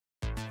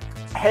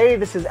Hey,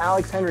 this is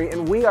Alex Henry,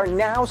 and we are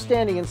now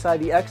standing inside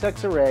the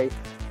XX Array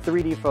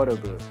 3D photo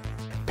booth.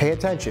 Pay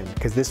attention,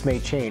 because this may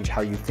change how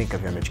you think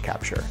of image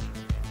capture.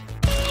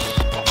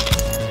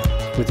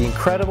 With the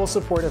incredible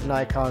support of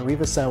Nikon,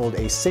 we've assembled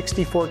a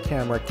 64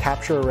 camera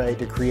capture array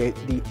to create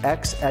the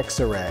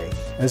XX Array.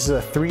 This is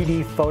a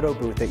 3D photo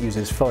booth that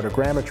uses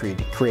photogrammetry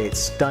to create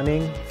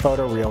stunning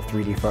photoreal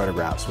 3D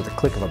photographs with a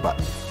click of a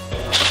button.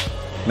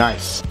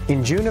 Nice.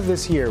 In June of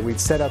this year, we'd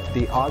set up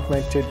the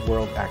Augmented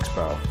World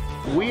Expo.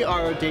 We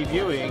are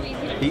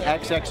debuting the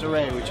XX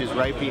Array, which is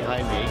right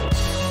behind me.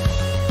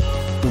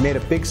 We made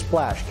a big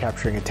splash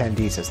capturing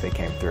attendees as they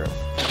came through.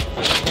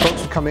 Folks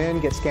would come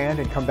in, get scanned,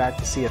 and come back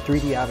to see a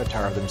 3D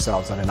avatar of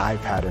themselves on an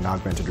iPad in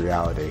augmented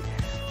reality.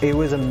 It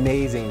was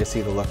amazing to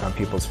see the look on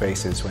people's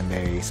faces when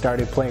they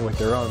started playing with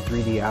their own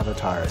 3D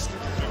avatars.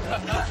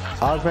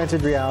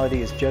 Augmented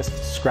reality is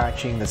just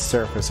scratching the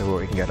surface of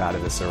what we can get out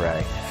of this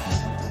array.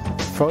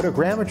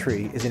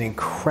 Photogrammetry is an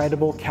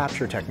incredible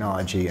capture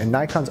technology, and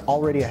Nikon's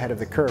already ahead of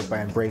the curve by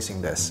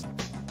embracing this.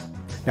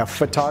 Now,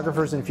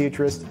 photographers and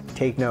futurists,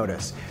 take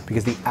notice,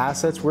 because the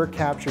assets we're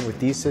capturing with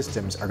these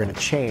systems are going to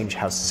change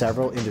how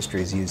several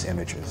industries use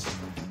images.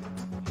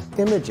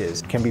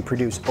 Images can be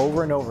produced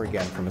over and over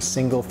again from a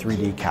single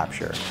 3D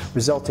capture,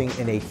 resulting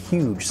in a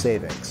huge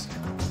savings.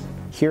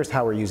 Here's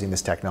how we're using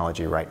this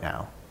technology right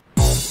now.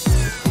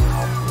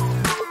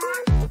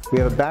 We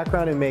have a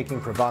background in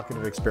making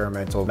provocative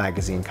experimental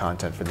magazine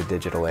content for the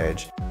digital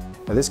age.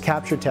 Now, this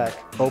capture tech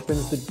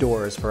opens the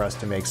doors for us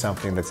to make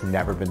something that's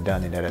never been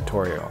done in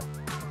editorial.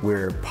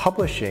 We're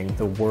publishing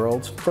the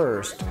world's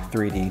first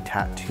 3D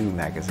tattoo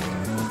magazine.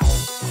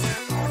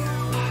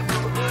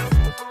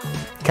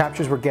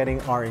 Captures we're getting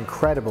are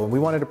incredible, and we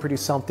wanted to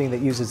produce something that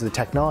uses the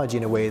technology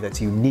in a way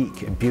that's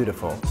unique and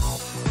beautiful.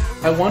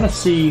 I want to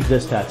see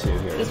this tattoo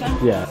here. This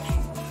one? Yeah.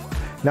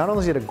 Not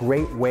only is it a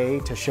great way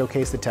to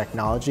showcase the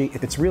technology,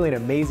 it's really an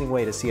amazing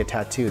way to see a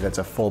tattoo that's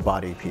a full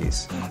body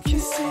piece.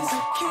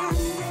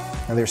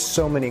 And there's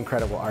so many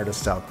incredible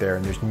artists out there,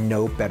 and there's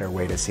no better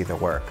way to see the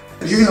work.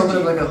 You're gonna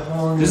live like a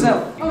whole new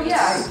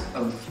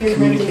of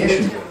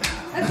communication.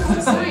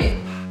 That's so sweet.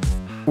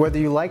 Whether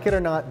you like it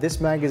or not,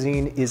 this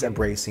magazine is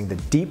embracing the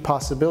deep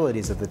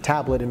possibilities of the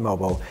tablet and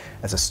mobile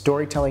as a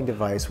storytelling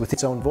device with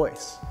its own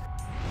voice.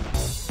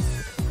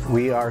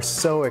 We are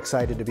so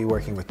excited to be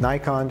working with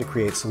Nikon to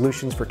create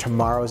solutions for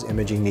tomorrow's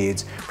imaging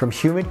needs, from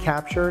human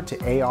capture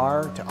to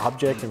AR to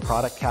object and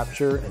product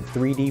capture and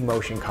 3D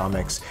motion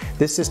comics.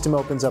 This system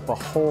opens up a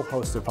whole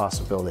host of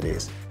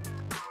possibilities.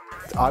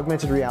 With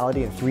augmented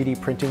reality and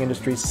 3D printing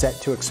industries set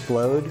to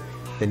explode,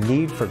 the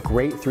need for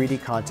great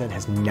 3D content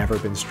has never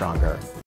been stronger.